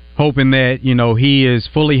hoping that, he is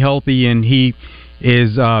fully healthy and he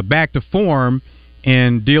is back to form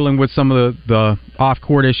and dealing with some of the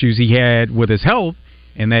off-court issues he had with his health,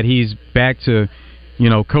 and that he's back to,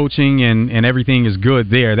 coaching and everything is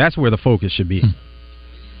good there. That's where the focus should be.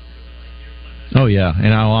 Oh, yeah,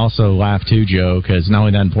 and I'll also laugh, too, Joe, because not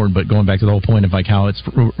only that important, but going back to the whole point of like how it's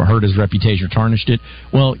hurt his reputation or tarnished it.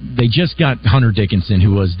 Well, they just got Hunter Dickinson,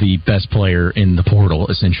 who was the best player in the portal,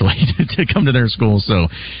 essentially, to come to their school. So,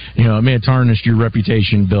 it may have tarnished your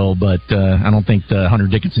reputation, Bill, but I don't think Hunter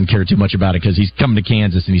Dickinson cared too much about it because he's coming to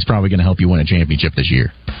Kansas, and he's probably going to help you win a championship this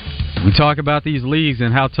year. We talk about these leagues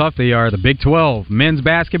and how tough they are. The Big 12, men's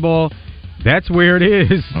basketball, that's where it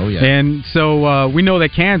is. Oh, yeah. And so we know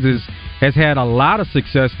that Kansas has had a lot of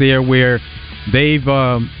success there where they've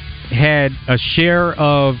had a share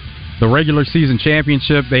of the regular season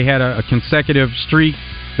championship. They had a consecutive streak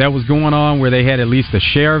that was going on where they had at least a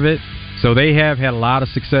share of it. So they have had a lot of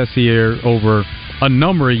success here over a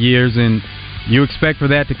number of years, and you expect for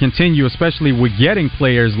that to continue, especially with getting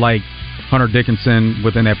players like Hunter Dickinson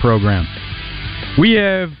within that program. We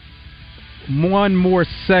have one more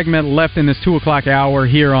segment left in this 2 o'clock hour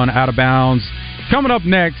here on Out of Bounds. Coming up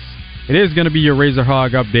next, it is going to be your Razor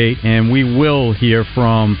Hog update, and we will hear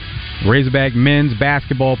from Razorback men's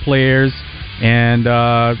basketball players, and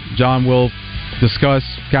John will discuss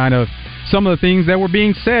kind of some of the things that were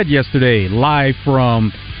being said yesterday, live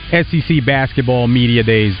from SEC Basketball Media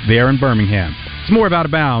Days there in Birmingham. It's more of Out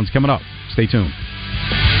of Bounds coming up. Stay tuned.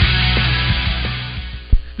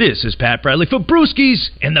 This is Pat Bradley for Brewskis,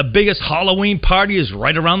 and the biggest Halloween party is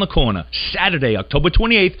right around the corner. Saturday, October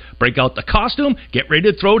 28th, break out the costume, get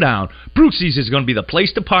ready to throw down. Brewskis is going to be the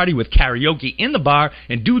place to party with karaoke in the bar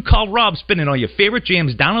and dude called Rob spinning all your favorite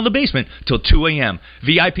jams down in the basement till 2 a.m.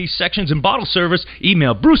 VIP sections and bottle service,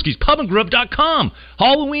 email brewskispubandgrub.com.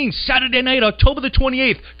 Halloween, Saturday night, October the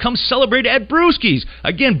 28th. Come celebrate at Brewskis.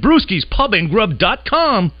 Again,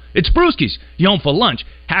 brewskispubandgrub.com. It's Brewskis, you home for lunch,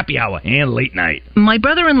 happy hour, and late night. My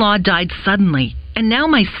brother-in-law died suddenly, and now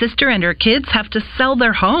my sister and her kids have to sell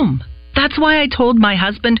their home. That's why I told my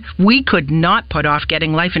husband we could not put off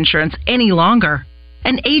getting life insurance any longer.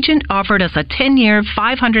 An agent offered us a 10-year,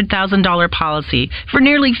 $500,000 policy for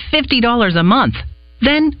nearly $50 a month.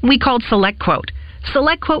 Then we called SelectQuote.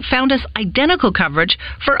 SelectQuote found us identical coverage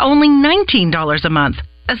for only $19 a month,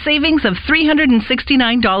 a savings of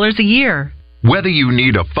 $369 a year. Whether you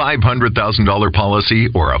need a $500,000 policy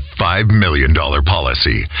or a $5 million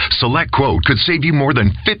policy, SelectQuote could save you more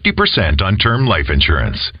than 50% on term life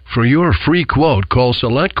insurance. For your free quote, call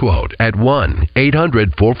SelectQuote at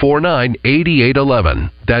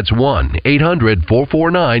 1-800-449-8811. That's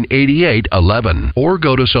 1-800-449-8811. Or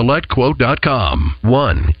go to SelectQuote.com.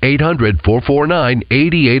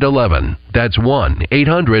 1-800-449-8811. That's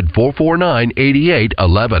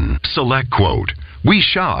 1-800-449-8811. SelectQuote. We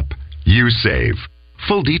shop. You save.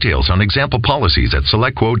 Full details on example policies at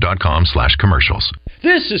SelectQuote.com/commercials.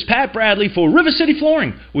 This is Pat Bradley for River City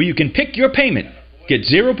Flooring, where you can pick your payment. Get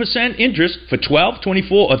 0% interest for 12,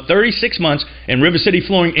 24, or 36 months, and River City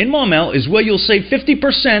Flooring in Maumelle is where you'll save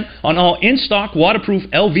 50% on all in-stock waterproof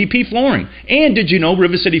LVP flooring. And did you know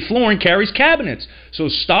River City Flooring carries cabinets? So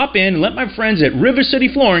stop in and let my friends at River City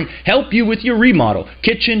Flooring help you with your remodel.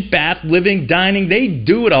 Kitchen, bath, living, dining, they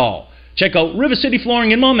do it all. Check out River City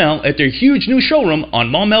Flooring in Maumelle at their huge new showroom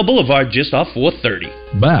on Maumelle Boulevard just off 430.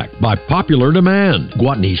 Backed by popular demand,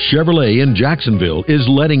 Gwatney Chevrolet in Jacksonville is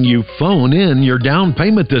letting you phone in your down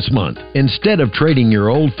payment this month. Instead of trading your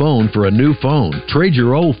old phone for a new phone, trade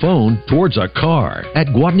your old phone towards a car at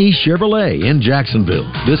Gwatney Chevrolet in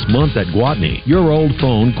Jacksonville. This month at Gwatney, your old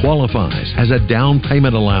phone qualifies as a down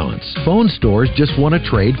payment allowance. Phone stores just want to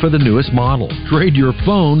trade for the newest model. Trade your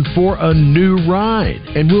phone for a new ride,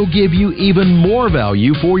 and we'll give you even more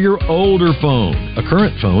value for your older phone. A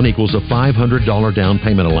current phone equals a $500 down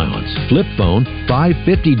payment allowance. Flip phone,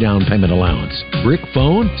 $550 down payment allowance. Brick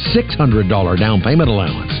phone, $600 down payment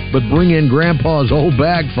allowance. But bring in Grandpa's old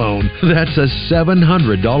bag phone, that's a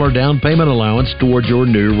 $700 down payment allowance towards your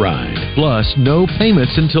new ride. Plus, no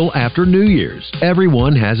payments until after New Year's.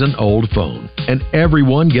 Everyone has an old phone, and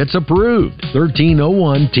everyone gets approved.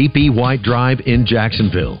 1301 TP White Drive in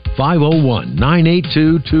Jacksonville.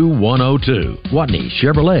 501-982-2102.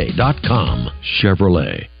 WatneyChevrolet.com.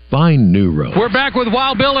 Chevrolet. Find new road. We're back with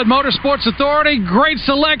Wild Bill at Motorsports Authority. Great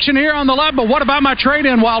selection here on the lot, but what about my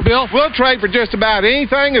trade-in, Wild Bill? We'll trade for just about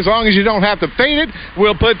anything as long as you don't have to feed it.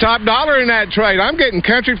 We'll put top dollar in that trade. I'm getting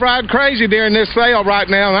country fried crazy during this sale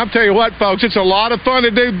right now, and I'll tell you what, folks, it's a lot of fun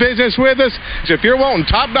to do business with us. So if you're wanting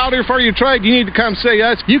top dollar for your trade, you need to come see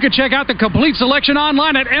us. You can check out the complete selection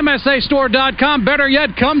online at MSAstore.com. Better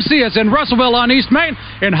yet, come see us in Russellville on East Main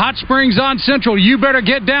and Hot Springs on Central. You better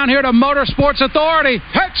get down here to Motorsports Authority.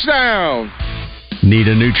 Touchdown! Need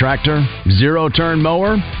a new tractor? Zero-turn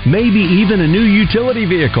mower? Maybe even a new utility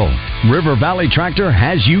vehicle? River Valley Tractor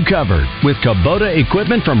has you covered. With Kubota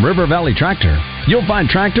equipment from River Valley Tractor, you'll find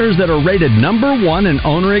tractors that are rated #1 in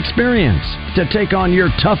owner experience to take on your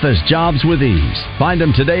toughest jobs with ease. Find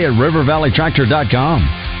them today at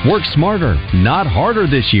rivervalleytractor.com. Work smarter, not harder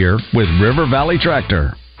this year with River Valley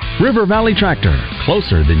Tractor. River Valley Tractor,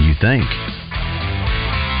 closer than you think.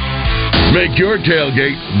 Make your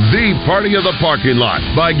tailgate the party of the parking lot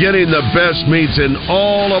by getting the best meats in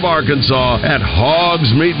all of Arkansas at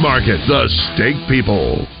Hogs Meat Market, the steak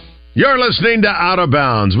people. You're listening to Out of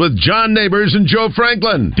Bounds with John Neighbors and Joe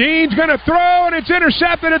Franklin. Dean's going to throw, and it's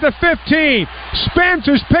intercepted at the 15. Spence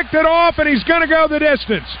has picked it off, and he's going to go the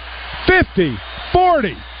distance. 50,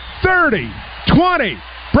 40, 30, 20.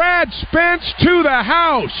 Brad Spence to the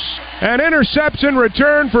house. An interception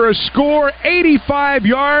return for a score, 85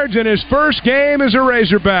 yards in his first game as a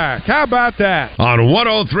Razorback. How about that? On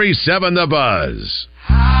 103.7 The Buzz.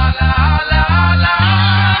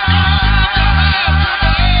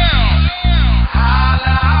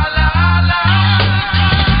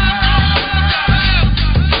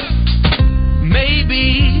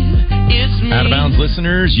 Maybe it's me. Out of Bounds listeners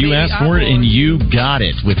listeners, you asked for it and you got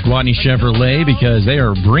it with Gwatney Chevrolet, because they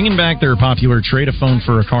are bringing back their popular Trade a Phone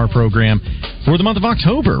for a Car program for the month of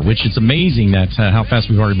October, which it's amazing that how fast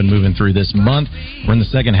we've already been moving through this month. We're in the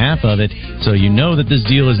second half of it, so you know that this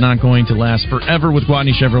deal is not going to last forever with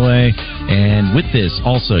Gwatney Chevrolet. And with this,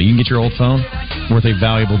 also, you can get your old phone worth a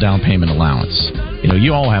valuable down payment allowance. You know,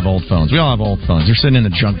 you all have old phones. We all have old phones. They're sitting in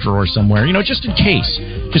a junk drawer somewhere, you know, just in case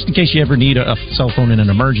you ever need a cell phone in an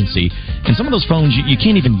emergency. And some of those phones you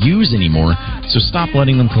can't even use anymore, so stop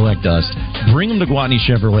letting them collect dust. Bring them to Gwatney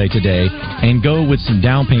Chevrolet today and go with some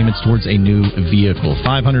down payments towards a new vehicle.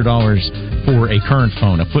 $500 for a current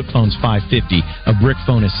phone. A flip phone's $550. A brick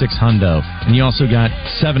phone is $600. And you also got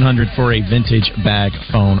 $700 for a vintage bag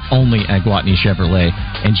phone only at Gwatney Chevrolet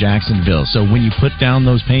in Jacksonville. So when you put down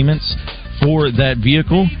those payments for that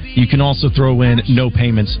vehicle, you can also throw in no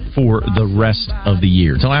payments for the rest of the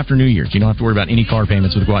year. Until after New Year's. You don't have to worry about any car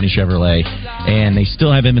payments with Gwatney Chevrolet. And they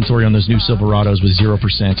still have inventory on those new Silverados with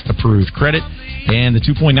 0% approved credit. And the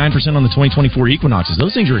 2.9% on the 2024 Equinoxes.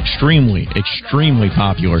 Those things are extremely, extremely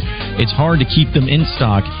popular. It's hard to keep them in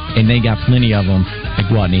stock, and they got plenty of them at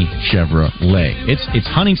Gwatney Chevrolet. It's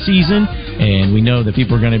hunting season, and we know that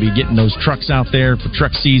people are going to be getting those trucks out there for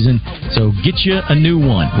truck season. So get you a new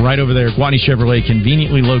one right over there at Gwatney Chevrolet,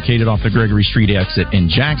 conveniently located off the Gregory Street exit in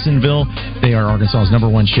Jacksonville. They are Arkansas's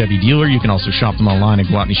 #1 Chevy dealer. You can also shop them online at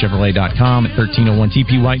GwatneyChevrolet.com at 1301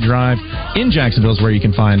 TP White Drive in Jacksonville is where you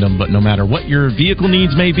can find them. But no matter what your vehicle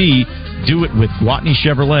needs may be, do it with Gwatney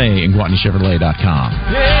Chevrolet and GwatneyChevrolet.com.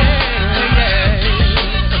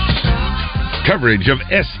 Coverage of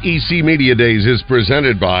SEC Media Days is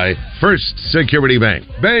presented by First Security Bank.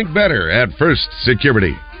 Bank better at First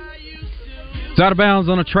Security. It's Out of Bounds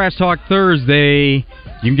on a Trash Talk Thursday.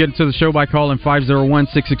 You can get into the show by calling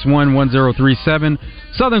 501-661-1037.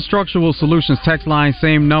 Southern Structural Solutions text line,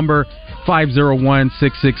 same number,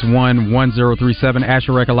 501-661-1037.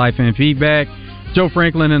 Asher Record Life and Feedback. Joe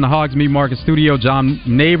Franklin in the Hogs Meat Market Studio. John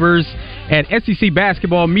Neighbors at SEC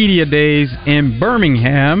Basketball Media Days in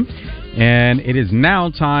Birmingham. And it is now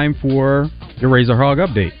time for your Razor Hog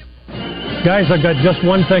Update. Guys, I've got just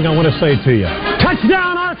one thing I want to say to you.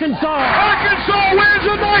 Touchdown, Arkansas! Arkansas wins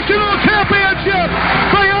the national championship!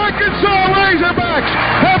 The Arkansas Razorbacks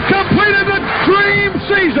have completed the dream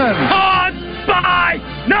season! Hogs by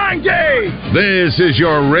 90! This is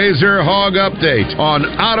your Razor Hog Update on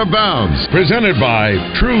Out of Bounds, presented by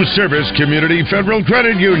True Service Community Federal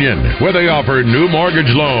Credit Union, where they offer new mortgage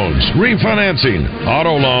loans, refinancing,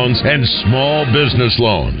 auto loans, and small business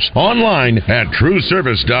loans. Online at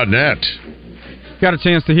trueservice.net. Got a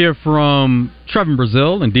chance to hear from Trevin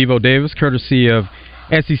Brazile and Devo Davis, courtesy of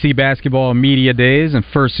SEC Basketball Media Days and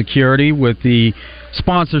First Security with the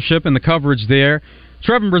sponsorship and the coverage there.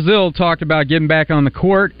 Trevin Brazile talked about getting back on the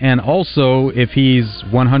court and also if he's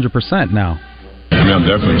 100% now. I mean, I'm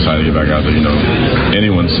definitely excited to get back out there. You know,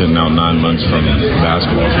 anyone sitting out 9 months from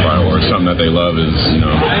basketball or something that they love is, you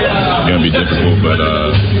know, going to be difficult. But,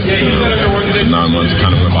 you know, 9 months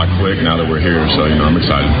kind of went by quick now that we're here. So, you know, I'm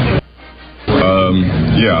excited.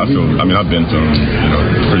 Yeah, I've been feeling, you know,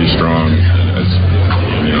 pretty strong.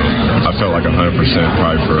 You know, I felt like 100%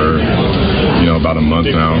 probably for, you know, about a month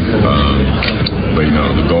now. But, you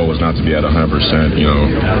know, the goal was not to be at 100%, you know,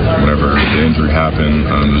 whenever the injury happened,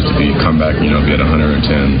 was to come back, you know, be at 110.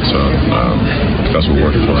 So that's what we're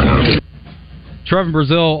working for right now. Trevin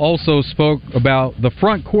Brazile also spoke about the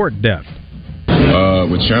front court depth.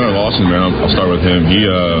 With Chandler Lawson, man, I'll start with him. He, you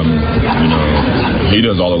know, he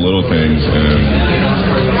does all the little things and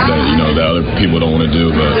that, you know, that other people don't want to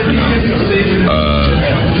do, but, you know,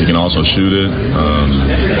 he can also shoot it.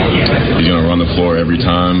 He's going to run the floor every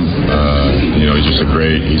time. You know, he's just a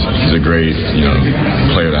great, he's a great, you know,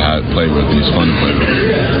 player to play with. He's fun to play with.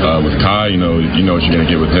 With Kai, you know what you're going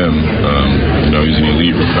to get with him. You know, he's an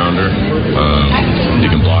elite rebounder. He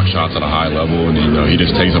can block shots at a high level, and, you know, he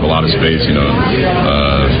just takes up a lot of space, you know.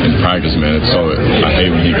 In practice, man, I hate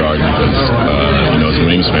when he guards because, you know, his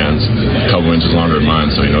wingspan's a couple inches longer than mine,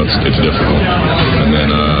 so, you know, it's difficult. And then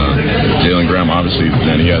Jalen Graham, obviously,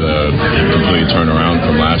 man, he had a complete turnaround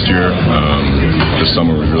from last year. This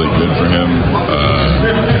summer was really good for him.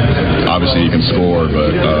 Obviously, he can score,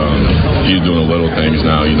 but he's doing the little things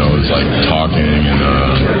now, you know, it's like talking and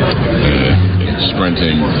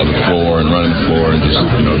sprinting on the floor and running the floor and just,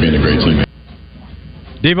 you know, being a great teammate.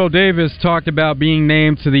 Devo Davis talked about being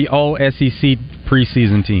named to the All-SEC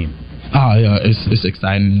preseason team. Oh yeah, it's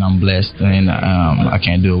exciting. I'm blessed, and I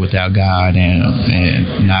can't do it without God and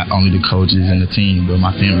not only the coaches and the team, but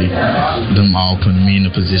my family. Them all putting me in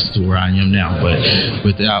the position to where I am now. But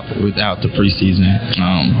without the preseason,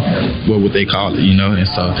 what would they call it? And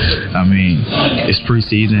so I mean, it's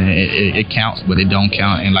preseason. It counts, but it don't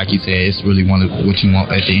count. And like you said, it's really what you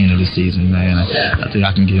want at the end of the season, man. I think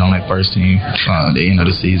I can get on that first team at the end of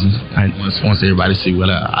the season. Once everybody see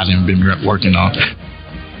what I've been working on.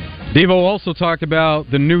 Devo also talked about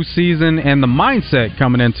the new season and the mindset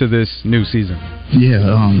coming into this new season. Yeah,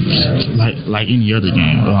 like any other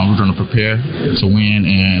game, we're going to prepare to win,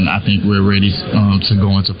 and I think we're ready to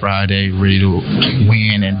go into Friday, ready to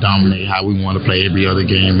win and dominate how we want to play every other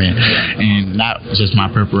game. And not just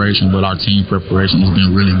my preparation, but our team preparation has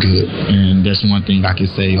been really good. And that's one thing I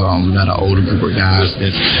can say. We got an older group of guys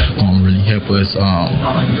that's going to really help us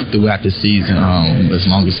throughout the season. As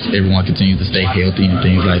long as everyone continues to stay healthy and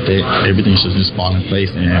things like that, everything should just fall in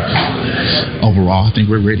place. And overall, I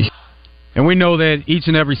think we're ready. And we know that each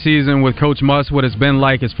and every season with Coach Muss, what it's been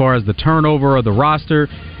like as far as the turnover of the roster.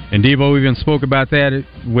 And Devo even spoke about that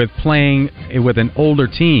with playing with an older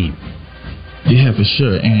team. Yeah, for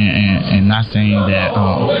sure, and not saying that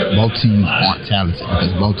both teams aren't talented,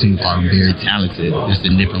 because both teams are very talented, just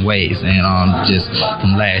in different ways. And just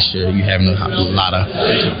from last year, you having a lot of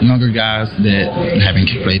younger guys that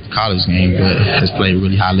haven't played the college game, but has played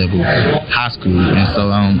really high level high school. And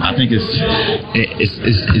so I think it's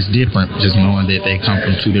different, just knowing that they come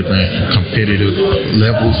from two different competitive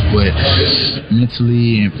levels, but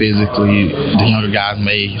mentally and physically, the younger guys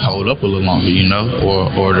may hold up a little longer,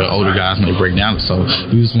 or the older guys may break down. So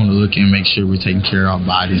we just want to look and make sure we're taking care of our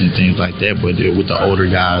bodies and things like that. But with the older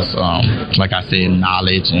guys, like I said,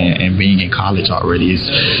 knowledge and being in college already is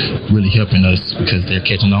really helping us, because they're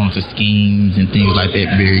catching on to schemes and things like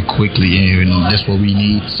that very quickly, and that's what we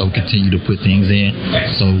need. So continue to put things in,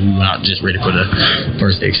 so we're not just ready for the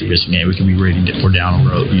first exhibition game. We can be ready for down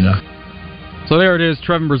the road, So there it is,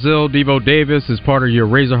 Trevin Brazile, Devo Davis is part of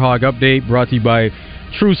your Razor Hog update, brought to you by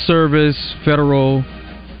True Service Federal.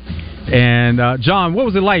 And John, what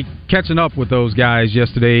was it like catching up with those guys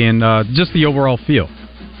yesterday, and just the overall feel?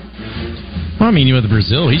 Well, I mean, with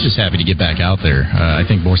Brazile, he's just happy to get back out there. I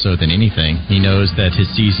think more so than anything, he knows that his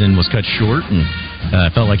season was cut short, and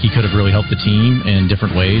felt like he could have really helped the team in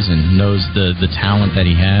different ways, and knows the talent that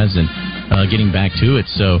he has, and getting back to it.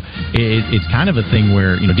 So it's kind of a thing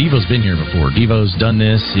where, Devo's been here before. Devo's done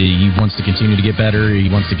this. He wants to continue to get better. He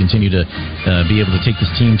wants to continue to be able to take this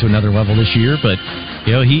team to another level this year. But,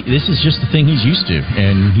 this is just the thing he's used to,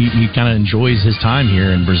 and he kind of enjoys his time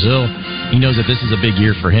here in Brazil. He knows that this is a big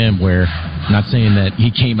year for him, where I'm not saying that he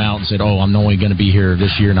came out and said, I'm only going to be here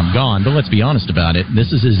this year and I'm gone. But let's be honest about it. This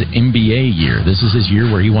is his NBA year. This is his year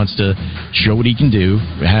where he wants to show what he can do,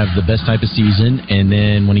 have the best type of season, and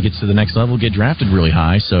then when he gets to the next level, get drafted really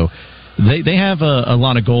high. So they have a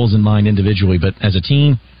lot of goals in mind individually, but as a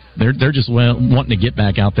team, they're just wanting to get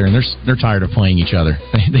back out there, and they're tired of playing each other.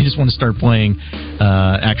 They just want to start playing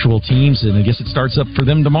actual teams, and I guess it starts up for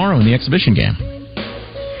them tomorrow in the exhibition game.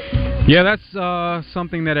 Yeah, that's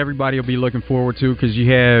something that everybody will be looking forward to, because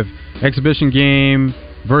you have exhibition game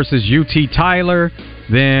versus UT Tyler,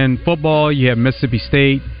 then football, you have Mississippi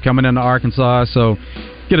State coming into Arkansas, so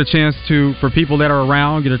get a chance for people that are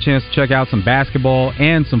around, get a chance to check out some basketball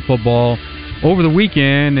and some football over the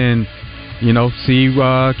weekend, and see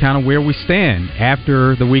kind of where we stand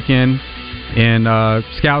after the weekend, and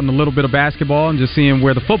scouting a little bit of basketball and just seeing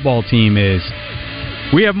where the football team is.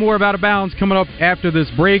 We have more of Out of Bounds coming up after this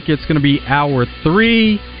break. It's going to be hour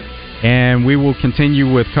 3, and we will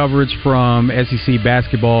continue with coverage from SEC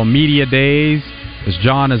Basketball Media Days, as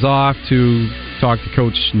John is off to talk to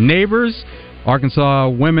Coach Neighbors, Arkansas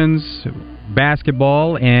women's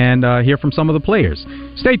basketball, and hear from some of the players.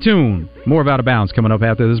 Stay tuned. More of Out of Bounds coming up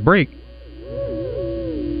after this break.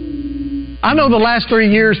 I know the last 3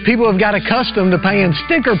 years people have got accustomed to paying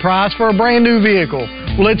sticker price for a brand new vehicle.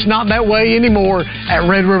 Well, it's not that way anymore at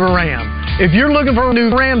Red River Ram. If you're looking for a new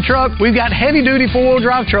Ram truck, we've got heavy-duty four-wheel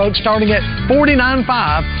drive trucks starting at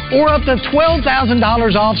 $49,500 or up to $12,000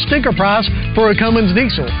 off sticker price for a Cummins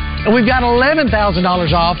diesel. And we've got $11,000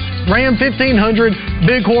 off Ram 1500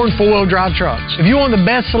 Bighorn four-wheel drive trucks. If you want the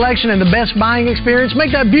best selection and the best buying experience,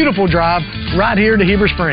 make that beautiful drive right here to Heber Springs.